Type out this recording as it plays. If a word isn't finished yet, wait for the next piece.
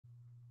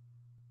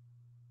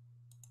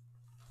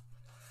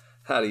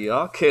Howdy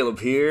y'all, Caleb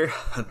here.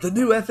 The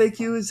new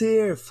FAQ is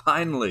here,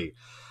 finally.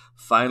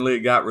 Finally it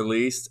got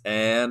released,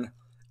 and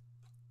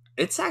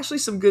it's actually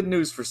some good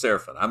news for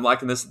Seraphon. I'm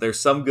liking this.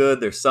 There's some good,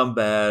 there's some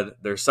bad,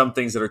 there's some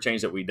things that are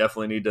changed that we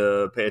definitely need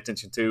to pay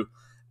attention to,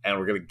 and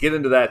we're going to get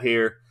into that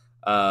here.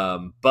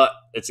 But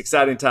it's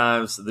exciting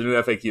times. The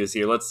new FAQ is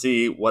here. Let's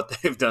see what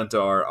they've done to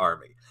our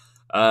army.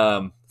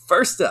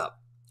 First up,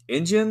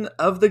 Engine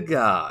of the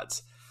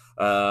Gods.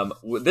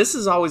 This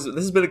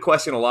has been a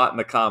question a lot in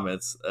the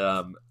comments.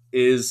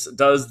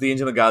 Does the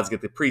Engine of the Gods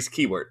get the priest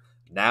keyword?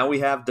 Now we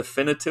have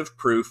definitive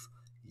proof.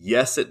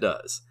 Yes, it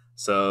does.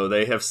 So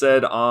they have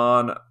said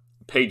on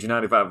page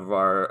 95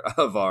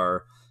 of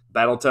our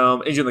battle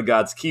tome, Engine of the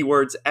Gods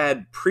keywords,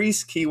 add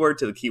priest keyword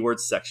to the keywords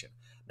section.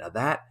 Now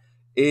that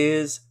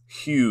is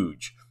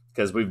huge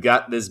because we've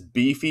got this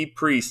beefy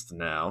priest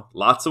now,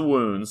 lots of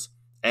wounds,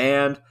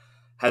 and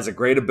has a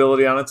great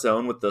ability on its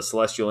own with the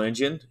Celestial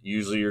Engine.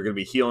 Usually you're going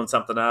to be healing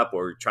something up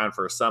or trying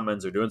for a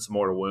summons or doing some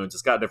mortal wounds.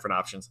 It's got different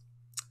options.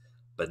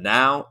 But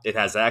now it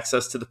has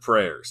access to the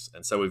prayers.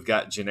 And so we've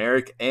got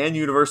generic and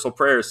universal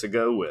prayers to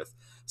go with.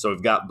 So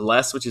we've got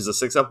Bless, which is a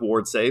 6-up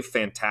ward save.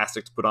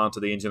 Fantastic to put onto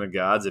the Engine of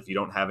Gods if you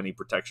don't have any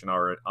protection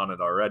on it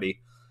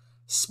already.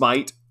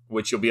 Smite,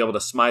 which you'll be able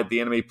to smite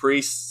the enemy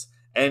priests.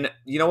 And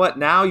you know what?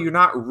 Now you're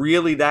not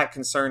really that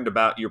concerned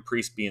about your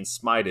priest being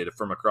smited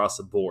from across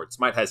the board.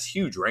 Smite has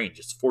huge range.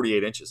 It's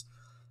 48 inches.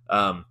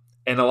 And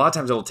a lot of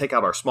times it'll take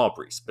out our small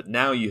priests. But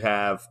now you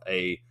have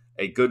a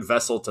good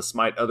vessel to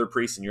smite other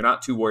priests, and you're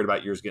not too worried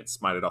about yours getting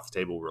smited off the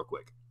table real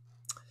quick.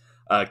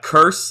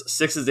 Curse,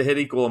 6 is to hit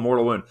equal a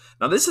mortal wound.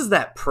 Now this is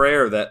that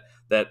prayer that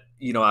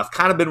I've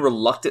kind of been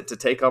reluctant to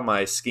take on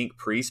my skink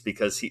priest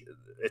because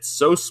it's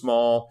so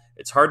small.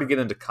 It's hard to get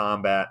into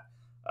combat.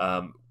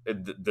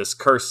 This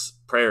curse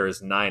prayer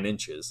is 9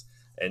 inches,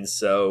 and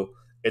so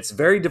it's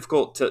very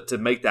difficult to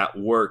make that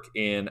work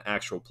in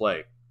actual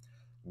play.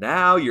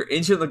 Now your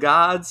Engine of the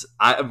Gods,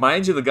 my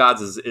Engine of the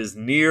Gods is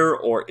near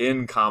or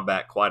in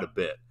combat quite a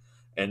bit,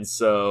 and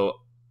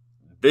so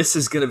this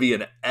is going to be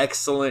an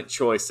excellent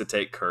choice to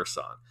take curse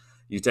on.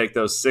 You take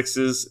those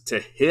 6s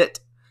to hit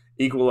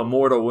equal a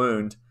mortal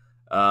wound,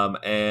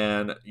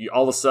 and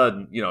all of a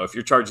sudden, if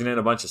you're charging in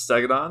a bunch of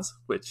Stegodons,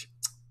 which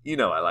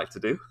I like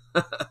to do,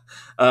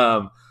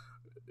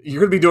 you're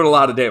going to be doing a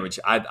lot of damage.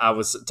 I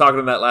was talking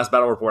in that last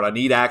battle report. I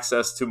need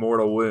access to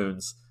mortal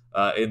wounds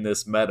in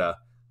this meta,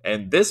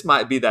 and this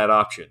might be that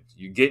option.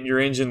 You get your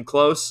engine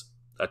close,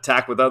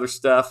 attack with other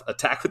stuff,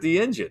 attack with the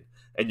engine,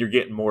 and you're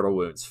getting mortal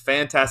wounds.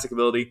 Fantastic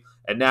ability,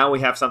 and now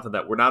we have something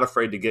that we're not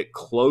afraid to get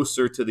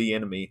closer to the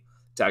enemy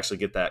to actually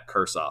get that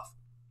curse off.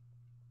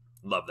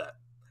 Love that.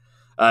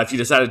 If you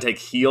decide to take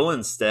heal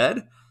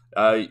instead,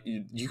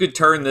 you could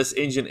turn this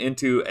engine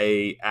into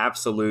a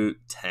absolute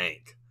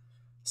tank.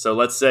 So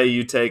let's say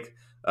you take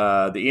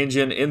the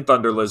engine in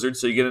Thunder Lizard,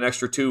 so you get an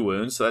extra 2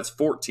 wounds, so that's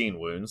 14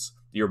 wounds.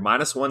 You're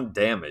 -1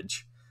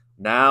 damage.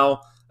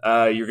 Now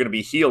you're going to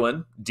be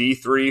healing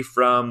D3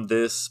 from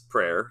this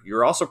prayer.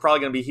 You're also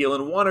probably going to be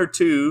healing 1 or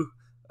 2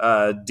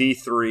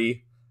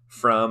 D3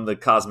 from the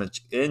Cosmic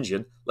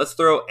Engine. Let's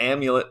throw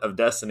Amulet of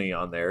Destiny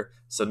on there.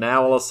 So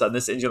now all of a sudden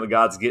this Engine of the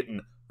Gods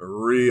getting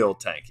real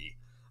tanky.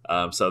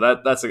 So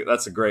that's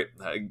a great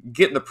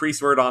getting the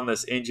priest word on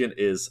this engine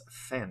is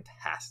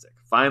fantastic.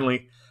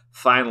 Finally,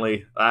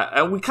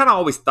 and we kind of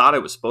always thought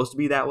it was supposed to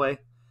be that way,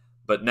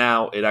 but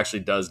now it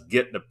actually does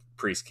get the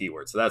priest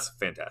keyword. So that's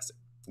fantastic.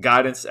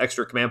 Guidance,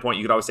 extra command point.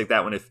 You could always take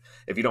that one if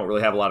you don't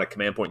really have a lot of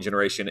command point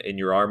generation in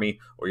your army,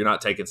 or you're not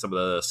taking some of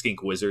the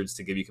skink wizards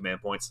to give you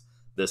command points.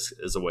 This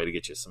is a way to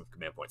get you some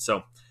command points.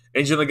 So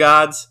Engine of the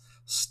Gods,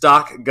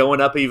 stock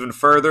going up even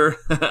further.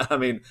 I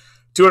mean,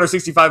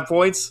 265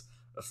 points.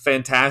 A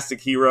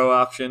fantastic hero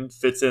option.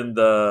 Fits in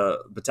the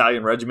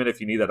battalion regiment if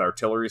you need that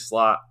artillery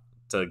slot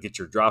to get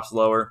your drops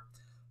lower.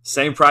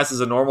 Same price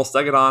as a normal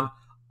Stegodon.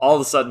 All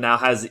of a sudden now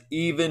has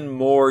even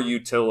more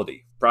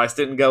utility. Price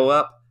didn't go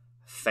up.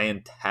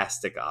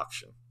 Fantastic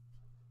option.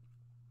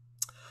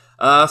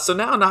 So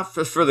now, not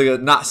for the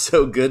not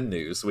so good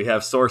news, we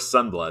have Source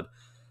Sunblood.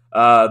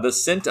 The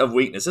Scent of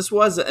Weakness. This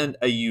was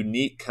a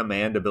unique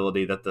command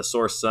ability that the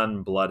Source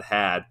Sunblood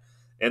had,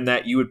 in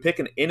that you would pick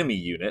an enemy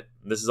unit.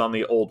 This is on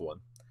the old one,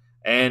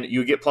 and you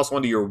would get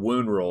 +1 to your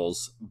wound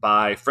rolls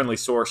by friendly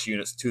source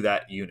units to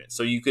that unit.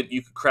 So you could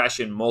crash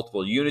in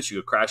multiple units. You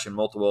could crash in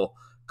multiple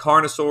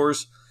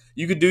Carnosaurs.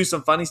 You could do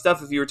some funny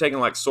stuff if you were taking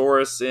like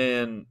Saurus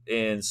in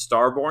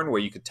Starborn, where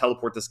you could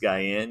teleport this guy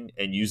in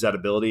and use that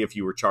ability if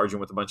you were charging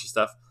with a bunch of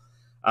stuff.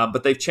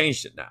 But they've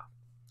changed it now,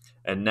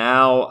 and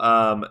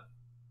now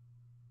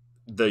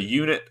the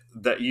unit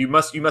that you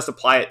must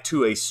apply it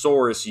to a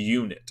Saurus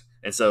unit.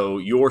 And so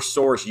your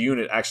Saurus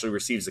unit actually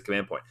receives the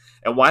command point.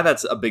 And why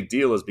that's a big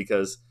deal is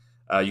because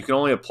you can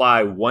only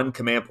apply 1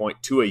 command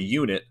point to a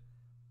unit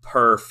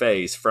per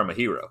phase from a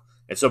hero.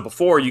 And so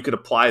before, you could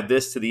apply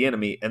this to the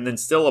enemy and then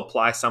still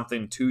apply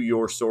something to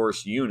your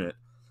Saurus unit.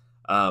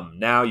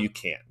 Now you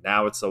can't.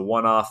 Now it's a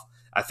one-off.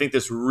 I think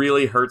this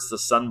really hurts the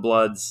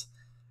Sunblood's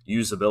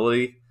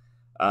usability.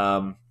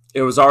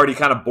 It was already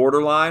kind of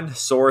borderline.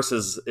 Saurus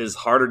is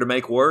harder to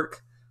make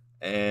work.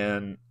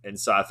 and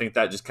so I think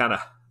that just kind of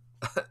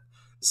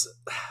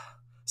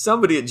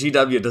somebody at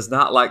GW does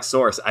not like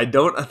Saurus. I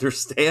don't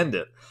understand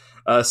it.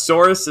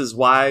 Saurus is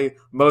why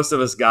most of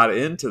us got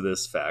into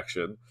this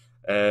faction,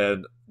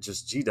 and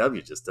just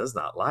GW just does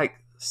not like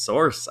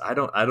Saurus. I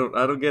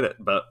don't get it,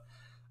 but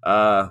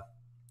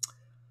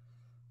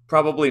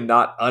probably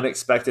not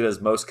unexpected,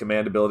 as most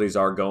command abilities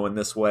are going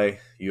this way.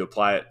 You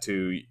apply it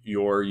to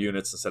your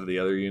units instead of the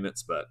other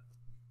units, but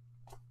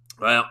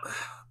well,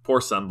 poor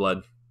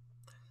Sunblood.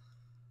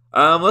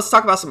 Let's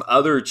talk about some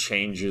other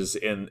changes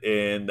in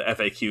the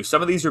FAQ.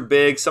 Some of these are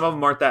big. Some of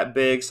them aren't that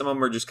big. Some of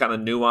them are just kind of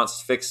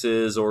nuanced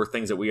fixes or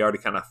things that we already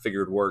kind of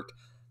figured worked.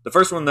 The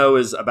first one, though,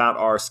 is about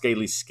our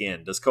Scaly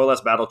Skin. Does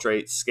Coalesce battle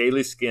trait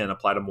Scaly Skin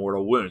apply to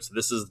mortal wounds? So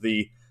this is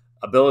the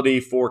ability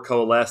for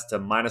Coalesce to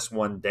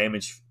 -1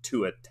 damage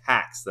to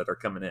attacks that are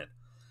coming in.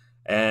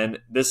 And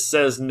this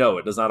says no,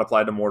 it does not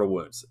apply to mortal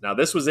wounds. Now,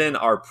 this was in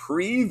our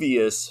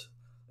previous,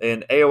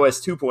 in AOS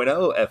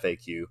 2.0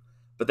 FAQ,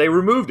 but they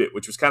removed it,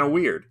 which was kind of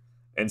weird.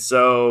 And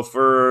so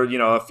for,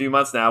 a few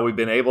months now, we've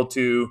been able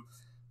to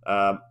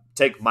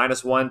take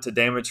 -1 to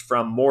damage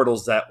from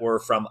mortals that were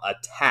from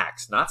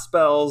attacks, not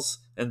spells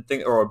and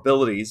or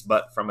abilities,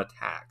 but from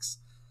attacks.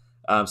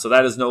 So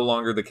that is no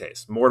longer the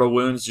case. Mortal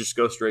wounds just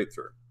go straight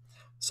through.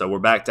 So we're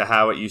back to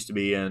how it used to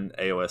be in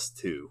AOS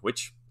 2,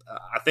 which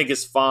I think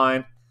is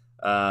fine.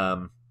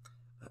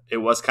 It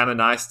was kind of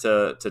nice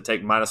to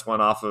take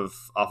 -1 off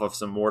of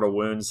some mortal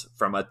wounds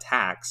from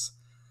attacks,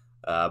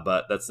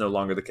 but that's no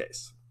longer the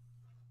case.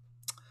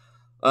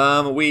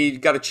 We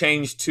got to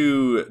change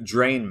to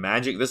Drain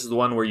Magic. This is the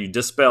one where you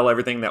dispel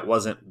everything that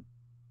wasn't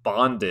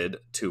bonded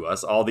to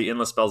us. All the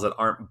endless spells that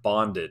aren't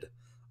bonded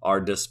are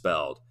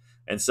dispelled.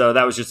 And so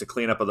that was just a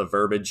cleanup of the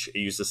verbiage. It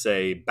used to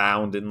say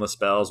bound endless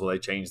spells. Well, they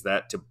changed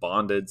that to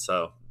bonded.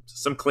 So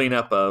some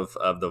cleanup of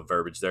the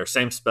verbiage there.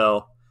 Same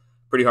spell.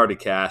 Pretty hard to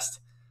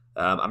cast.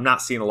 I'm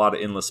not seeing a lot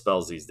of endless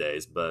spells these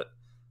days, but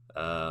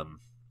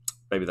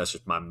maybe that's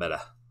just my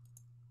meta.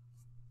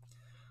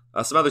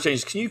 Some other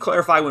changes. Can you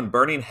clarify when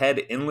Burning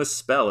Head Endless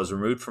Spell is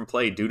removed from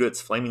play due to its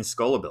Flaming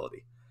Skull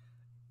ability?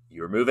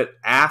 You remove it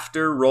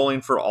after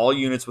rolling for all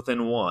units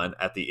within 1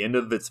 at the end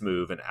of its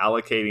move and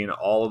allocating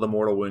all of the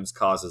mortal wounds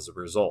caused as a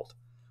result.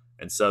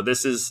 And so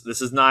this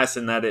is nice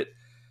in that it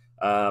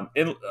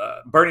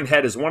Burning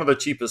Head is one of the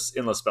cheapest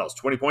endless spells.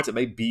 20 points, it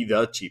may be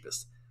the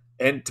cheapest.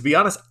 And to be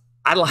honest,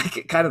 I like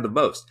it kind of the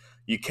most.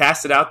 You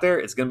cast it out there,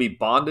 it's going to be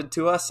bonded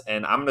to us,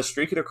 and I'm going to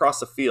streak it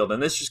across the field.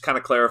 And this just kind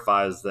of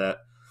clarifies that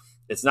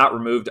it's not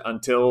removed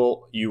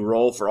until you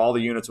roll for all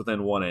the units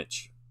within 1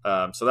 inch.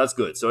 So that's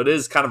good. So it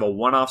is kind of a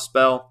one-off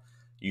spell.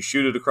 You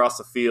shoot it across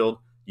the field,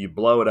 you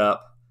blow it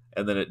up,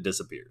 and then it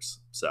disappears.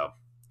 So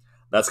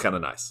that's kind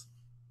of nice,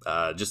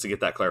 just to get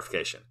that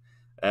clarification.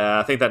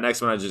 I think that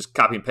next one I just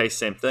copy and paste,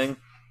 same thing.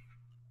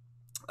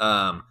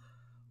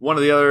 One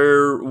of the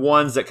other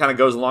ones that kind of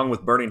goes along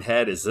with Burning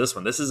Head is this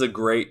one. This is a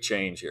great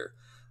change here.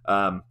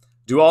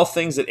 Do all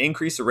things that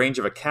increase the range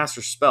of a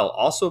caster's spell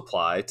also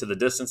apply to the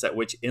distance at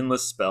which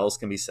endless spells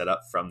can be set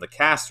up from the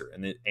caster?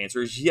 And the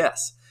answer is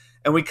yes.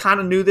 And we kind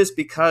of knew this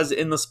because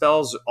endless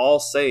spells all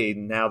say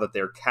now that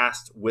they're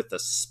cast with a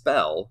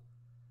spell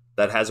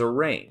that has a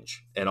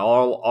range. And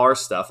all our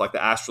stuff, like the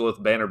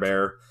Astrolith Banner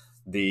Bearer,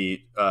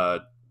 the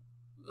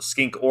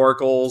Skink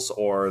Oracles,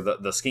 or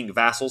the Skink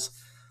Vassals,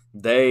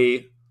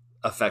 they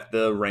affect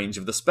the range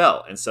of the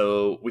spell. And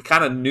so we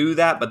kind of knew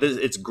that, but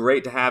it's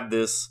great to have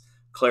this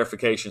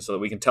clarification so that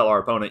we can tell our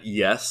opponent,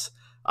 yes,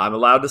 I'm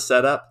allowed to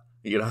set up,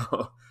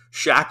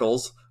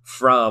 shackles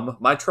from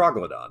my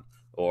Troglodon.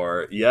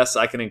 Or, yes,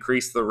 I can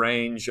increase the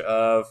range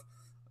of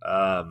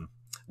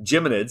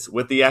Geminids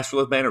with the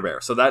Astrolith Banner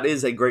Bearer. So that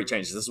is a great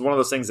change. This is one of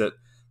those things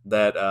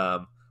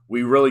that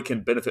we really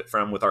can benefit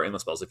from with our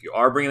endless spells. If you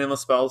are bringing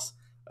endless spells,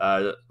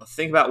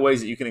 think about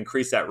ways that you can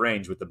increase that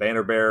range with the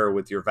Banner Bearer,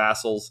 with your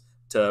Vassals,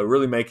 to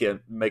really make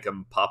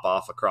them pop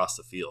off across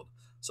the field.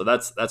 So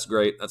that's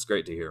great. That's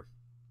great to hear.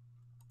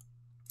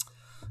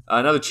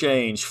 Another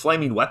change,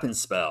 Flaming Weapon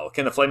Spell.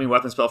 Can a Flaming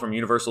Weapon Spell from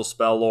Universal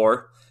Spell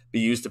Lore be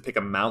used to pick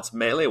a mount's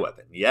melee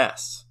weapon?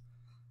 Yes.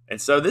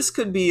 And so this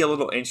could be a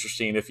little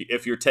interesting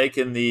if you're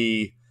taking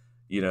the,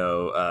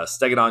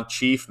 Stegodon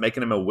Chief,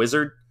 making him a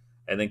wizard,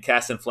 and then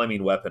casting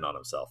Flaming Weapon on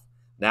himself.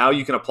 Now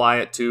you can apply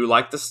it to,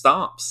 like, the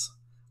Stomps,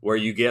 where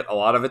you get a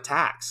lot of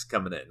attacks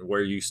coming in,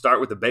 where you start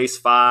with the base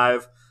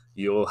 5,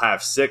 you'll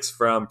have 6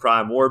 from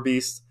Prime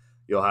Warbeast,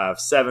 you'll have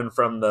 7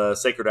 from the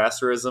Sacred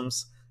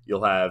Asterisms,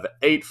 you'll have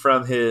 8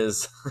 from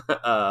his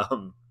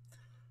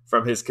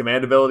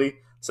command ability.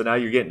 So now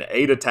you're getting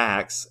 8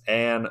 attacks,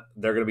 and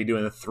they're going to be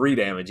doing 3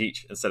 damage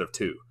each instead of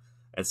 2.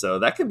 And so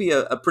that could be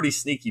a pretty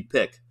sneaky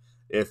pick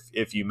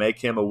if you make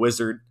him a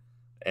wizard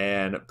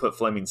and put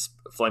flaming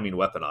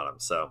weapon on him.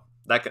 So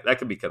that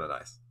could be kind of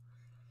nice.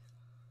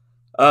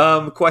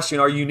 Question: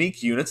 are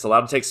unique units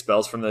allowed to take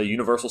spells from the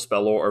Universal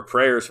Spell Lore or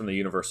prayers from the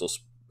Universal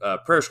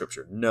Prayer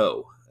Scripture?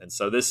 No. And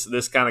so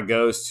this kind of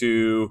goes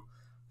to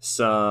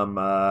some.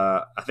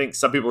 I think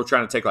some people are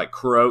trying to take like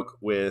Croak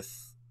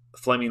with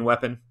Flaming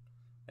Weapon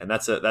and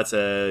that's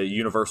a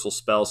universal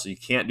spell, so you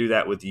can't do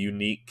that with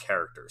unique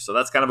characters. So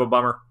that's kind of a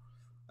bummer.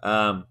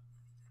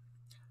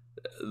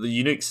 The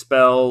unique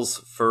spells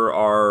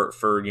for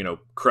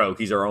Croak,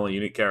 he's our only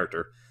unique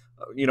character,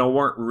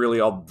 weren't really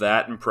all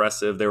that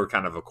impressive. They were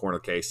kind of a corner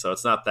case, so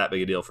it's not that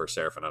big a deal for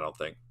Seraphon, I don't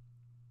think.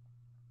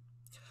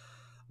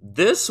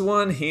 This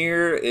one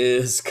here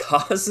is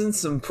causing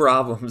some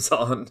problems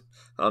on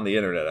the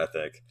internet, I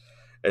think.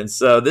 And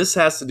so this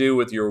has to do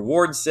with your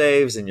ward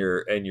saves and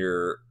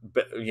your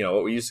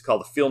what we used to call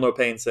the feel no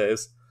pain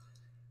saves.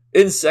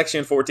 In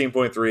section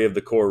 14.3 of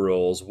the core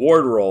rules,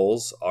 ward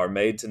rolls are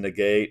made to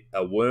negate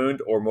a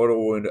wound or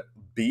mortal wound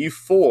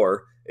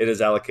before it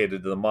is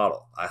allocated to the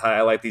model. I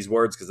highlight these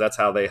words because that's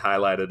how they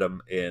highlighted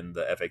them in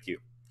the FAQ.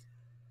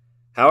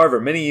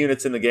 However, many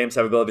units in the games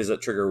have abilities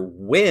that trigger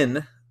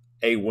when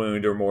a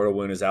wound or mortal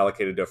wound is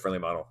allocated to a friendly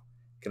model.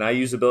 Can I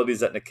use abilities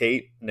that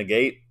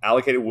negate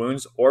allocated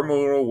wounds or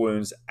mortal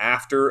wounds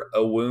after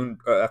a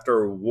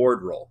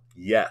ward roll?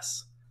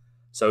 Yes.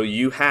 So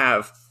you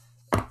have...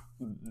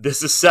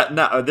 This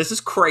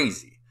is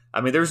crazy. I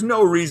mean, there's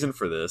no reason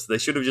for this. They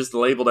should have just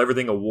labeled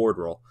everything a ward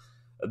roll.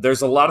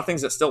 There's a lot of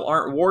things that still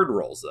aren't ward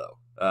rolls, though,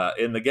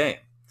 in the game.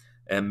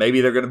 And maybe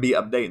they're going to be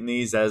updating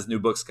these as new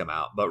books come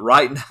out. But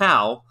right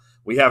now,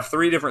 we have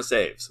 3 different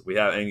saves.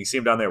 And you see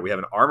them down there. We have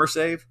an armor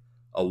save,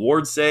 a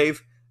ward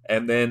save,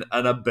 and then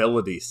an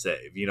ability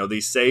save.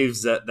 These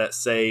saves that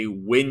say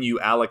when you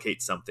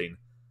allocate something,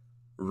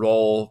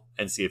 roll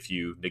and see if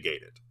you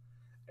negate it.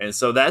 And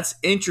so that's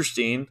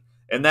interesting.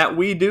 And that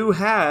we do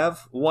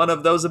have one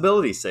of those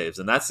ability saves,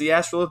 and that's the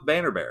Astrolith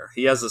Banner Bearer.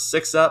 He has a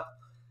 6-up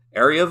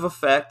area of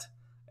effect,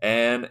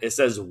 and it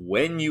says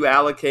when you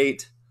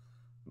allocate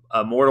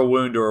a mortal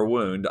wound or a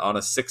wound on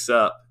a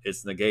 6-up,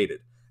 it's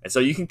negated. And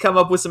so you can come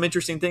up with some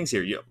interesting things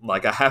here.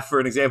 Like I have, for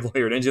an example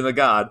here, an Engine of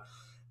God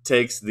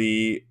takes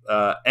the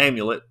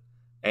amulet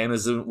and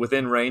is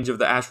within range of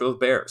the Astrolith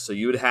Bearer. So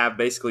you would have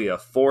basically a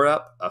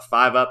 4-up, a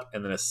 5-up,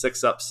 and then a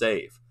 6-up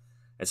save.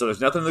 And so there's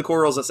nothing in the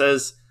core rules that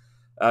says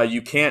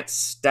you can't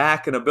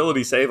stack an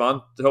ability save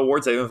on a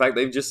ward save. In fact,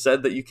 they've just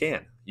said that you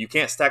can. You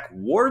can't stack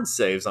ward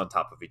saves on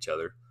top of each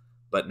other,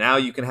 but now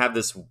you can have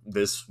this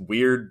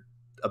weird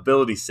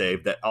ability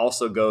save that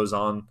also goes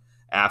on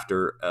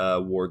after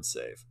a ward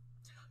save.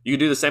 You can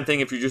do the same thing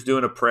if you're just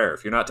doing a prayer.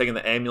 If you're not taking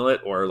the amulet,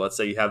 or let's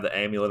say you have the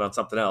amulet on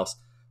something else.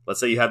 Let's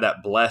say you have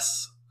that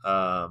bless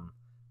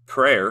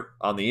prayer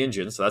on the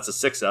engine, so that's a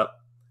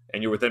 6-up,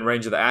 and you're within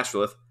range of the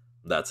Astrolith.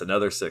 That's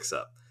another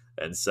 6-up.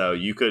 And so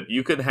you can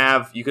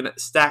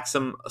stack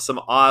some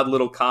odd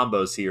little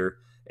combos here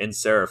in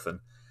Seraphon.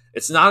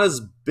 It's not as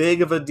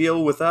big of a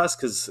deal with us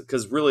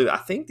because really I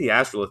think the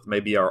Astrolith may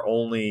be our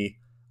only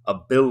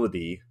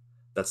ability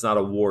that's not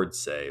a ward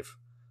save.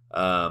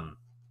 And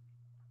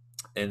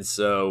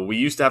so we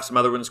used to have some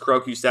other ones.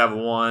 Croak used to have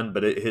one,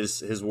 but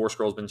his War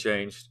Scroll's been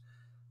changed.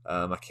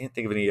 I can't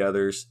think of any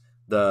others.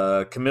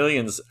 The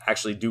Chameleons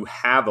actually do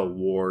have a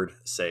ward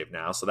save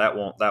now, so that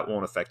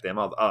won't affect them.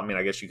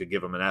 I guess you could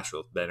give them an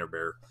Astrolith Banner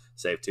Bearer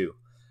save too.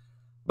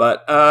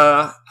 But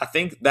I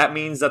think that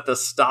means that the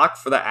stock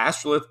for the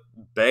Astrolith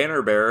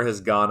Banner Bearer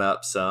has gone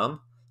up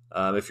some.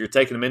 If you're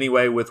taking them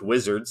anyway with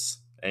Wizards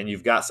and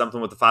you've got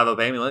something with the 5-up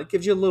amulet, it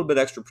gives you a little bit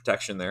extra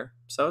protection there,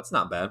 so it's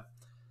not bad.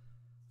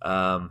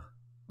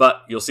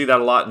 But you'll see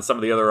that a lot in some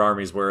of the other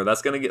armies where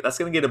that's gonna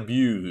get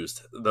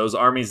abused. Those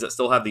armies that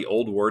still have the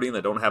old wording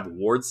that don't have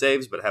ward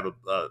saves but have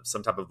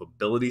some type of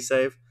ability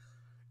save,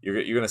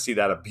 you're gonna see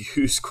that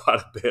abused quite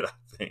a bit, I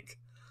think.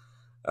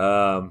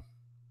 All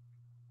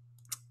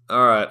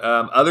right,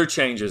 other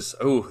changes.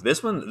 Oh,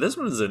 this one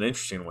is an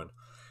interesting one.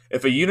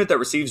 If a unit that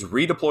receives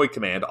redeploy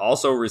command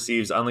also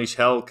receives unleash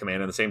hell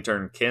command in the same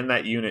turn, can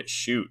that unit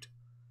shoot?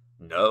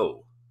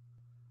 No.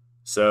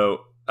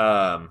 So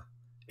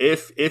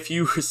if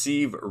you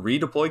receive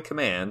redeploy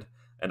command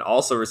and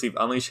also receive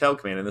unleash hell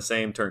command in the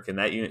same turn, can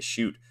that unit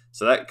shoot?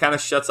 So that kind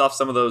of shuts off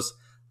some of those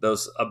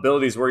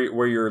abilities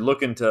where you're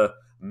looking to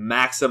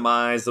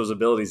maximize those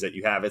abilities that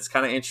you have. It's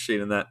kind of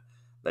interesting in that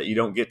you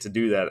don't get to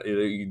do that.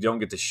 You don't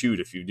get to shoot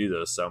if you do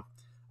those. So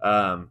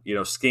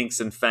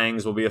skinks and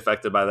fangs will be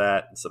affected by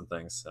that and some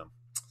things. So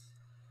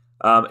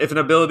if an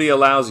ability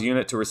allows a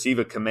unit to receive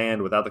a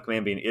command without the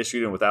command being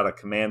issued and without a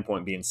command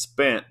point being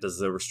spent, does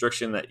the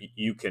restriction that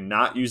you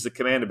cannot use the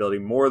command ability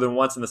more than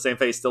once in the same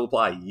phase still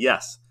apply?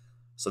 Yes.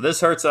 So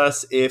this hurts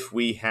us if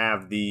we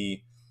have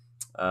the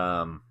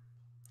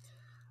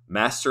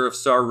Master of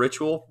Star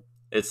Ritual.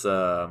 It's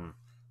the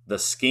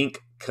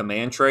skink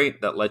command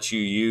trait that lets you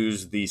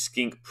use the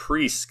skink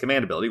priest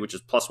command ability, which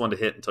is +1 to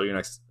hit until your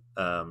next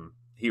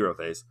hero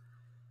phase,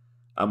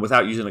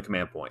 without using a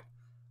command point.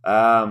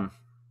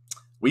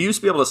 We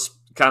used to be able to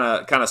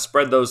kind of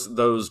spread those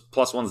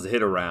 +1s to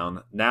hit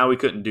around. Now we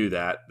couldn't do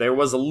that. There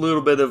was a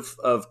little bit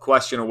of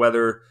question of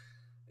whether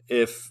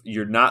if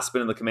you're not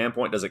spending the command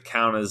point, does it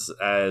count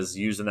as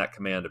using that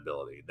command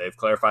ability? They've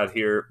clarified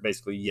here,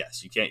 basically,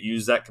 yes, you can't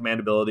use that command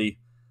ability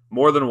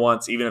more than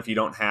once, even if you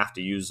don't have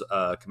to use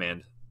a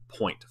command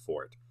point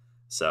for it.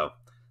 So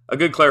a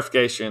good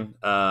clarification.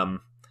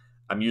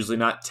 I'm usually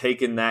not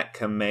taking that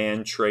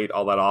command trait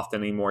all that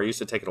often anymore. I used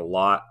to take it a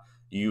lot.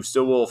 You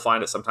still will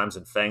find it sometimes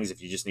in Fangs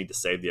if you just need to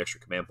save the extra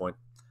command point.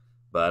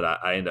 But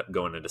I end up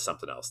going into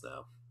something else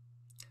now.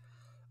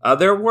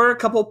 There were a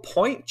couple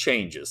point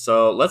changes.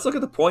 So let's look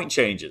at the point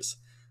changes.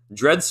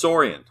 Dread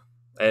Saurian.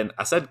 And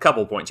I said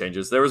couple point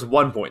changes. There was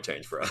 1 point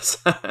change for us.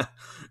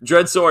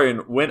 Dread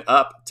Saurian went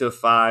up to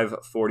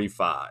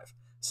 545.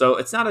 So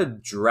it's not a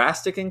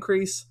drastic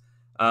increase.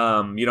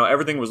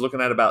 Everything was looking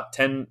at about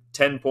 10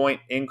 point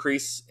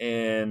increase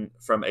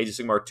from Age of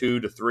Sigmar 2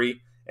 to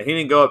 3. And he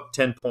didn't go up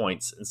 10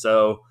 points. And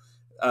so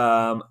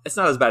it's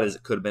not as bad as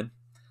it could have been.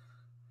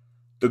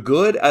 The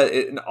good,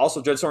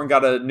 also Dread Saurian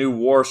got a new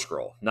War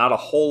Scroll. Not a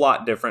whole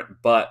lot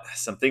different, but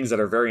some things that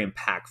are very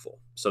impactful.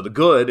 So the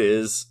good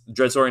is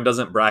Dread Saurian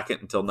doesn't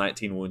bracket until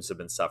 19 wounds have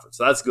been suffered.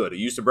 So that's good. It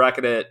used to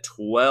bracket at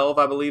 12,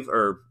 I believe,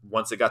 or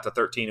once it got to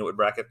 13, it would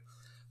bracket.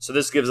 So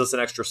this gives us an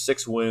extra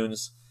 6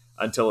 wounds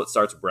until it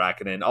starts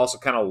bracketing. And also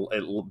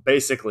it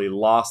basically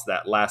lost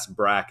that last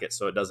bracket,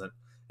 so it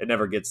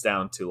never gets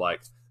down to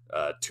like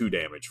 2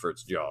 damage for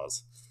its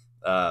jaws.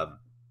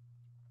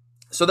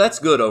 So that's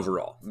good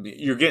overall.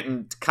 You're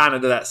getting kind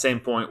of to that same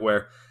point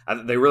where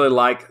they really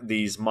like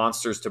these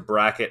monsters to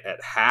bracket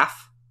at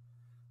half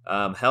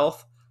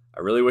health. I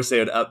really wish they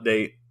would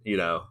update,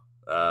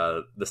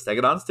 the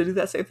Stegodons to do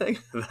that same thing.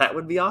 That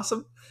would be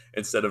awesome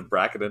instead of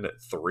bracketing at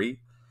 3.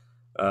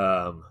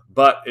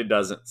 But it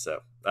doesn't. So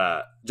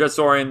Dread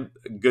Saurian,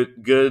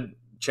 good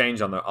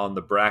change on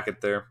the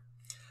bracket there.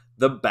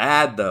 The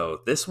bad though,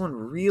 this one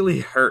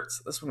really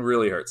hurts.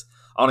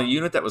 On a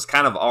unit that was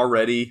kind of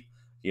already,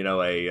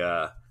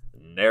 a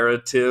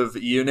narrative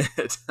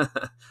unit.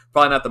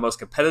 Probably not the most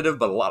competitive,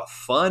 but a lot of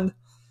fun.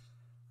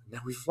 Now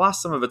we've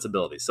lost some of its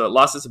abilities. So it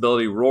lost its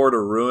ability Roar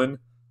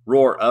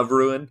of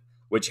Ruin,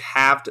 which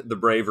halved the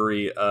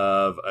bravery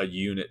of a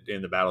unit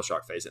in the Battle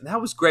Shock phase. And that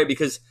was great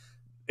because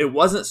it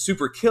wasn't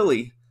super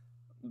killy,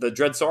 the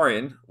Dread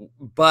Saurian,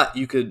 but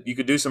you could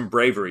do some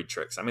bravery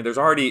tricks. I mean, there's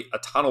already a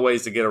ton of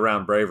ways to get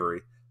around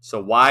bravery.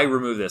 So why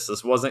remove this?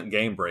 This wasn't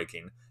game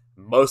breaking.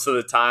 Most of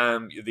the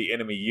time, the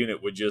enemy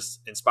unit would just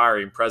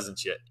Inspiring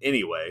Presence you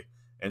anyway,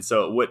 and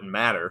so it wouldn't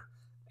matter.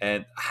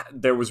 And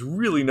there was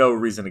really no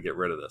reason to get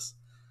rid of this.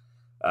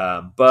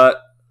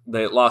 But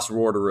they lost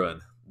Roar to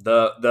Ruin.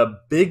 The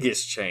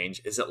biggest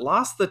change is it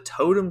lost the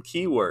totem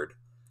keyword.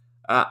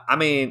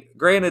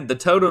 Granted, the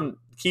totem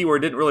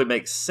keyword didn't really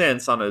make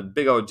sense on a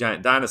big old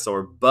giant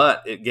dinosaur,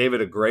 but it gave it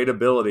a great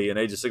ability in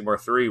Age of Sigmar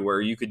 3 where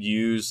you could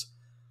use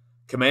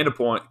command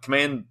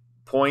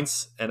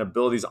points and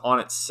abilities on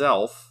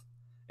itself,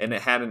 and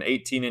it had an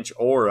 18-inch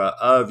aura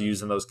of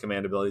using those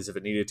command abilities if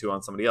it needed to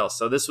on somebody else.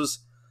 So this was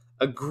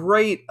a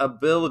great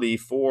ability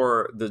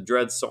for the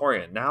Dread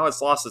Saurian. Now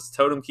it's lost its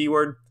totem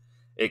keyword.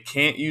 It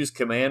can't use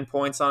command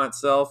points on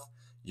itself.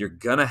 You're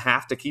going to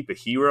have to keep a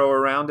hero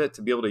around it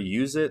to be able to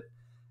use it.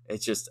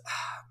 It's just...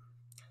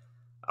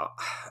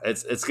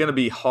 It's going to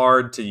be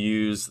hard to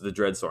use the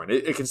Dread Saurian.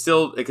 It can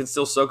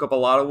still soak up a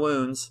lot of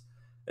wounds.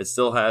 It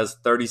still has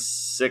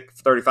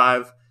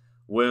 35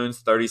 wounds,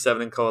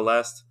 37 in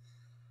Coalesced,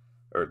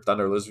 or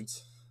Thunder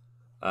Lizards.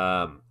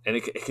 And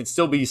it can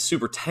still be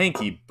super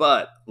tanky,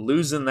 but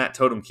losing that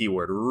totem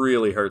keyword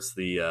really hurts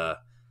the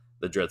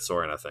Dread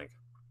Saurian, I think.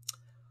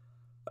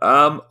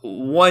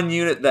 One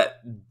unit that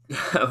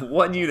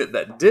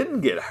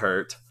didn't get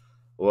hurt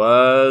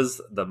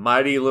was the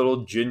mighty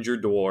little ginger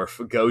dwarf,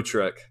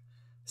 Gotrek.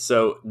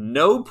 So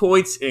no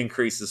points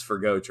increases for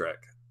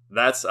Gotrek.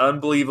 That's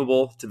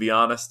unbelievable, to be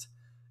honest.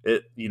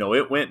 It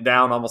went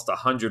down almost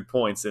 100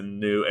 points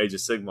in new Age of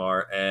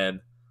Sigmar,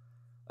 and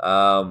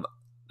I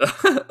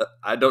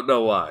don't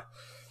know why.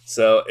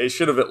 So it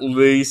should have at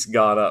least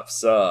gone up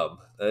some.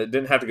 It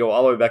didn't have to go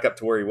all the way back up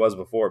to where he was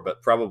before,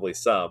 but probably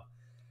some.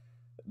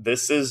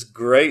 This is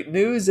great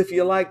news if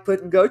you like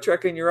putting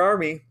Gotrek in your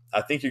army.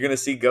 I think you're going to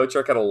see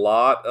Gotrek at a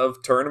lot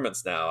of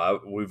tournaments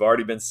now. We've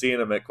already been seeing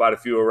them at quite a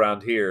few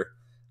around here.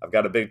 I've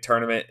got a big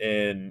tournament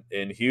in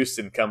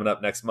Houston coming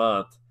up next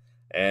month,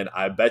 and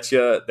I bet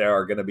you there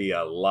are going to be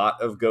a lot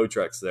of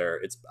Gotreks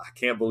there. I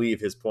can't believe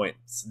his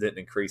points didn't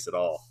increase at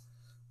all.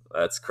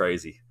 That's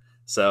crazy.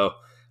 So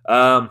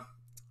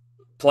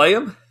play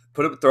him,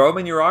 throw him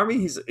in your army.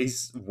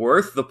 He's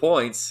worth the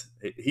points.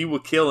 He will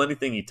kill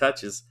anything he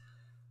touches.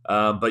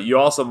 But you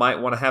also might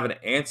want to have an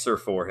answer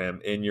for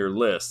him in your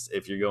list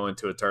if you're going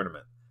to a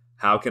tournament.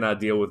 How can I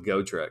deal with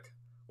Gotrek?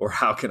 Or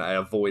how can I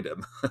avoid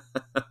him?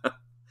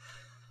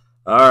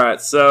 All right,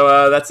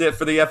 so that's it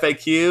for the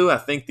FAQ. I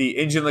think the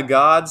Engine of the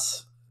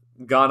Gods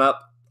gone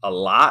up a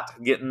lot,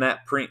 getting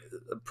that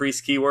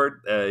priest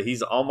keyword.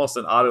 He's almost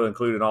an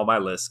auto-include in all my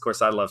lists. Of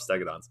course, I love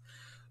Stegodons.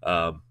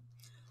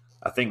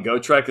 I think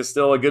Gotrek is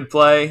still a good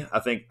play. I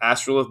think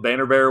Astrolith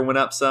Bannerbearer went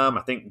up some.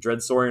 I think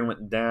Dread Saurian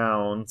went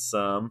down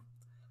some.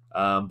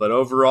 But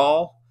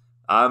overall,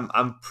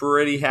 I'm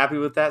pretty happy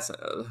with that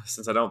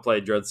since I don't play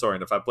Dread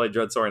Saurian. If I played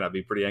Dread Saurian, I'd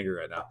be pretty angry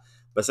right now.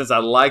 But since I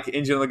like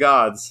Engine of the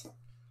Gods,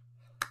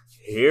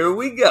 here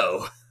we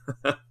go.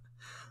 All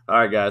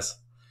right, guys.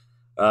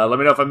 Let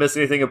me know if I missed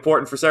anything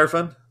important for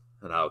Seraphon,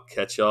 and I'll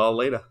catch y'all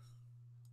later.